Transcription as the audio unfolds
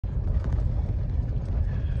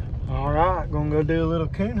gonna go do a little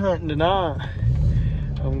coon hunting tonight.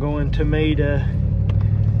 I'm going to meet a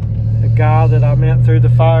guy that I met through the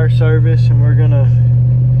fire service,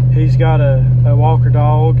 and he's got a walker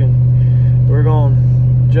dog, and we're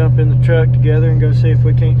gonna jump in the truck together and go see if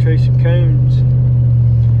we can't tree some coons.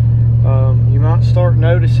 You might start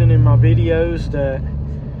noticing in my videos that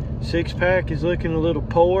Six Pack is looking a little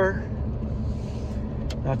poor.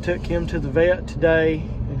 I took him to the vet today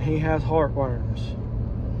and he has heartworms.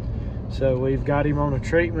 So we've got him on a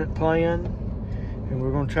treatment plan and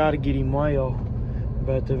we're gonna try to get him well.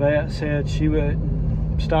 But the vet said she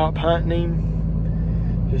wouldn't stop hunting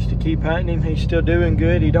him, just to keep hunting him. He's still doing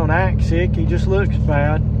good. He don't act sick, he just looks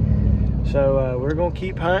bad. So we're gonna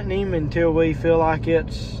keep hunting him until we feel like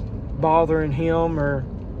it's bothering him, or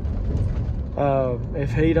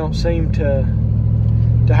if he don't seem to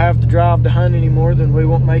have the drive to hunt anymore, then we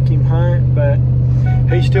won't make him hunt. But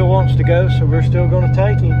he still wants to go, so we're still gonna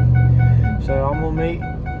take him. So I'm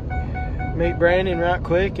gonna meet Brandon right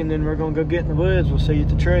quick, and then we're gonna go get in the woods. We'll see you at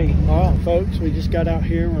the tree. All right, folks, we just got out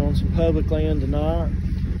here. We're on some public land tonight.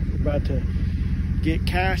 We're about to get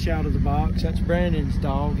Cash out of the box. That's Brandon's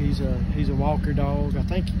dog. He's a walker dog. I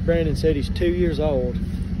think Brandon said he's 2 years old.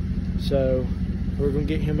 So we're gonna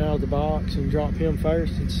get him out of the box and drop him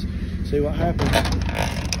first and see what happens.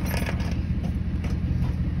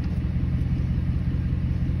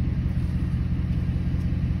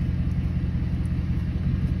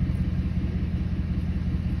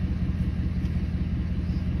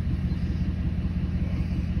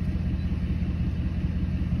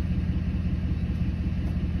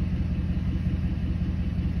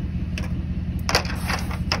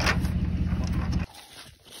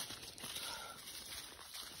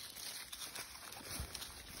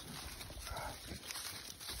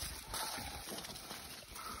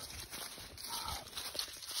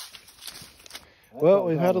 Well,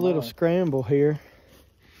 we've had a little scramble here.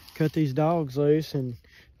 Cut these dogs loose and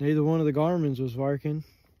neither one of the Garmins was working.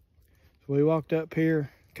 So we walked up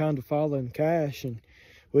here kind of following Cash, and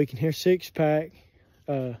we can hear Six Pack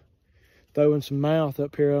throwing some mouth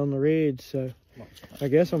up here on the ridge. So I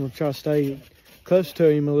guess I'm gonna try to stay close to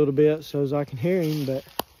him a little bit so as I can hear him, but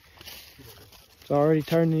it's already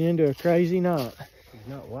turning into a crazy night. He's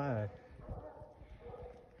not wide.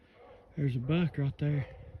 There's a buck right there.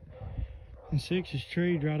 And Six is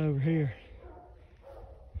treed right over here.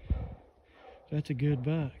 That's a good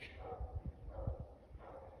buck.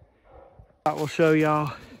 I will show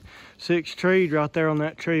y'all Six treed right there on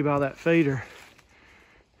that tree by that feeder.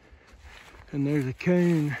 And there's a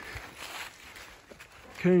coon.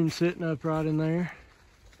 Coon sitting up right in there.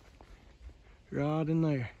 Right in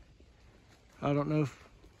there. I don't know if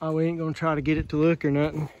we ain't gonna try to get it to look or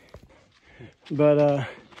nothing. But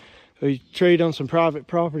we treed on some private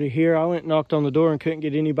property here. I went and knocked on the door and couldn't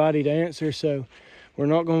get anybody to answer, so we're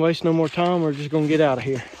not gonna waste no more time. We're just gonna get out of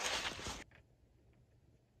here.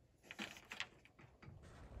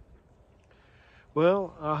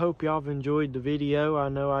 Well, I hope y'all have enjoyed the video. I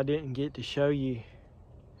know I didn't get to show you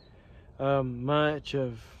much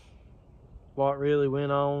of what really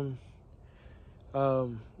went on.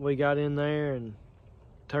 We got in there and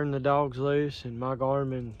turned the dogs loose, and my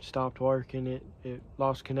Garmin stopped working. It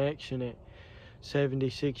lost connection at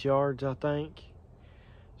 76 yards, I think.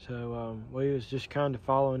 So we was just kind of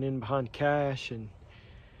following in behind Cash and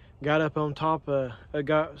got up on top of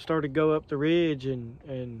started to go up the ridge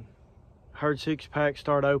and heard Six Pack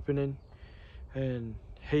start opening, and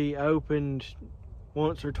he opened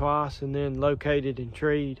once or twice and then located and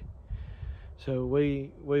treed. So we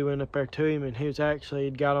went up there to him, and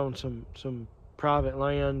he'd got on some private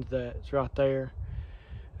land that's right there,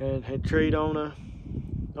 and had treed on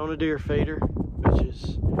a deer feeder, which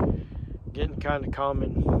is getting kind of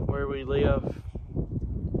common where we live.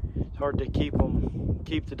 It's hard to keep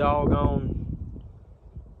the dog on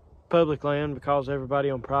public land because everybody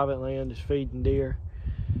on private land is feeding deer.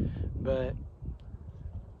 But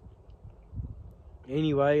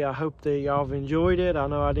anyway, I hope that y'all have enjoyed it. I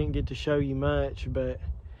know I didn't get to show you much, but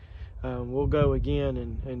we'll go again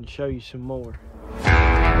and show you some more.